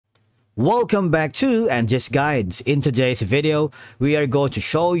Welcome back to Angie's Guides. In today's video, we are going to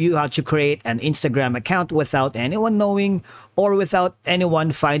show you how to create an Instagram account without anyone knowing or without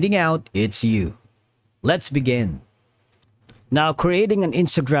anyone finding out it's you. Let's begin. Now, creating an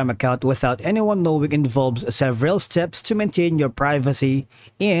Instagram account without anyone knowing involves several steps to maintain your privacy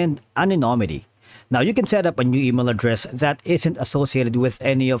and anonymity. Now, you can set up a new email address that isn't associated with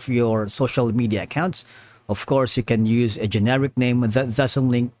any of your social media accounts. Of course, you can use a generic name that doesn't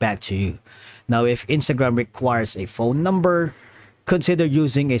link back to you. Now, if Instagram requires a phone number, consider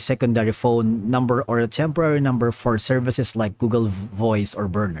using a secondary phone number or a temporary number for services like Google Voice or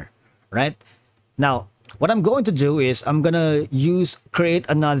Burner, right? Now, what I'm going to do is I'm gonna create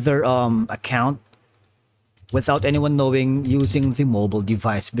another account without anyone knowing using the mobile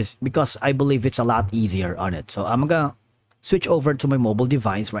device because I believe it's a lot easier on it. So I'm gonna switch over to my mobile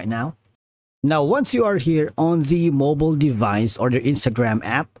device right now. Now, once you are here on the mobile device or the Instagram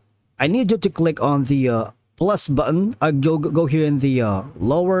app, I need you to click on the plus button. Go here in the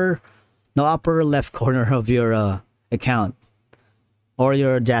upper left corner of your account or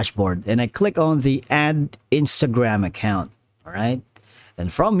your dashboard, and I click on the add Instagram account. All right,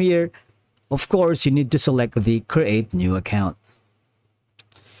 and from here, of course, you need to select the create new account,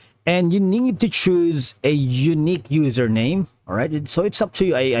 and you need to choose a unique username. All right, so it's up to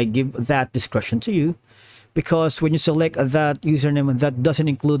you. I give that discretion to you, because when you select that username, that doesn't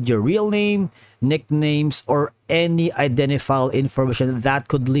include your real name, nicknames, or any identifiable information that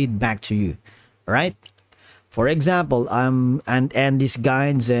could lead back to you. All right, for example, I'm Andy's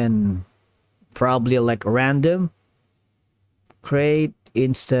Guides and probably like random create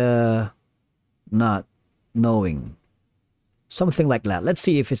Insta not knowing, something like that. Let's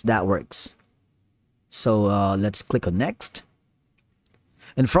see if that works. So let's click on next.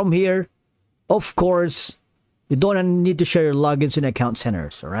 And from here, of course, you don't need to share your logins in account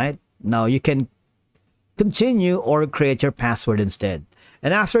centers. All right, now you can continue or create your password instead.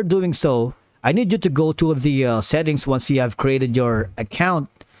 And after doing so, I need you to go to the settings. Once you have created your account,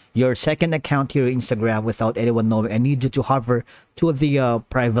 your second account here in Instagram without anyone knowing, I need you to hover to the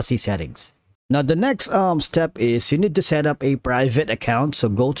privacy settings. Now, the next step is you need to set up a private account. So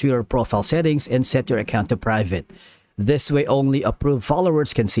go to your profile settings and set your account to private. This way, only approved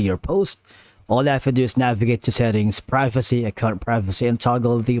followers can see your post. All you have to do is navigate to settings, privacy, account privacy, and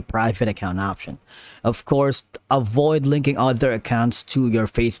toggle the private account option. Of course, avoid linking other accounts to your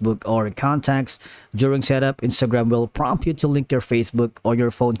Facebook or contacts. During setup, Instagram will prompt you to link your Facebook or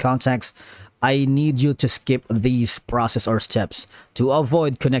your phone contacts. I need you to skip these process or steps to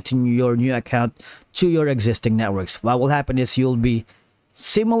avoid connecting your new account to your existing networks. What will happen is you'll be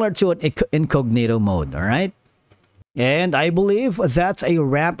similar to an incognito mode, all right? And I believe that's a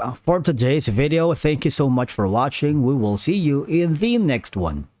wrap for today's video. Thank you so much for watching. We will see you in the next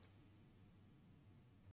one.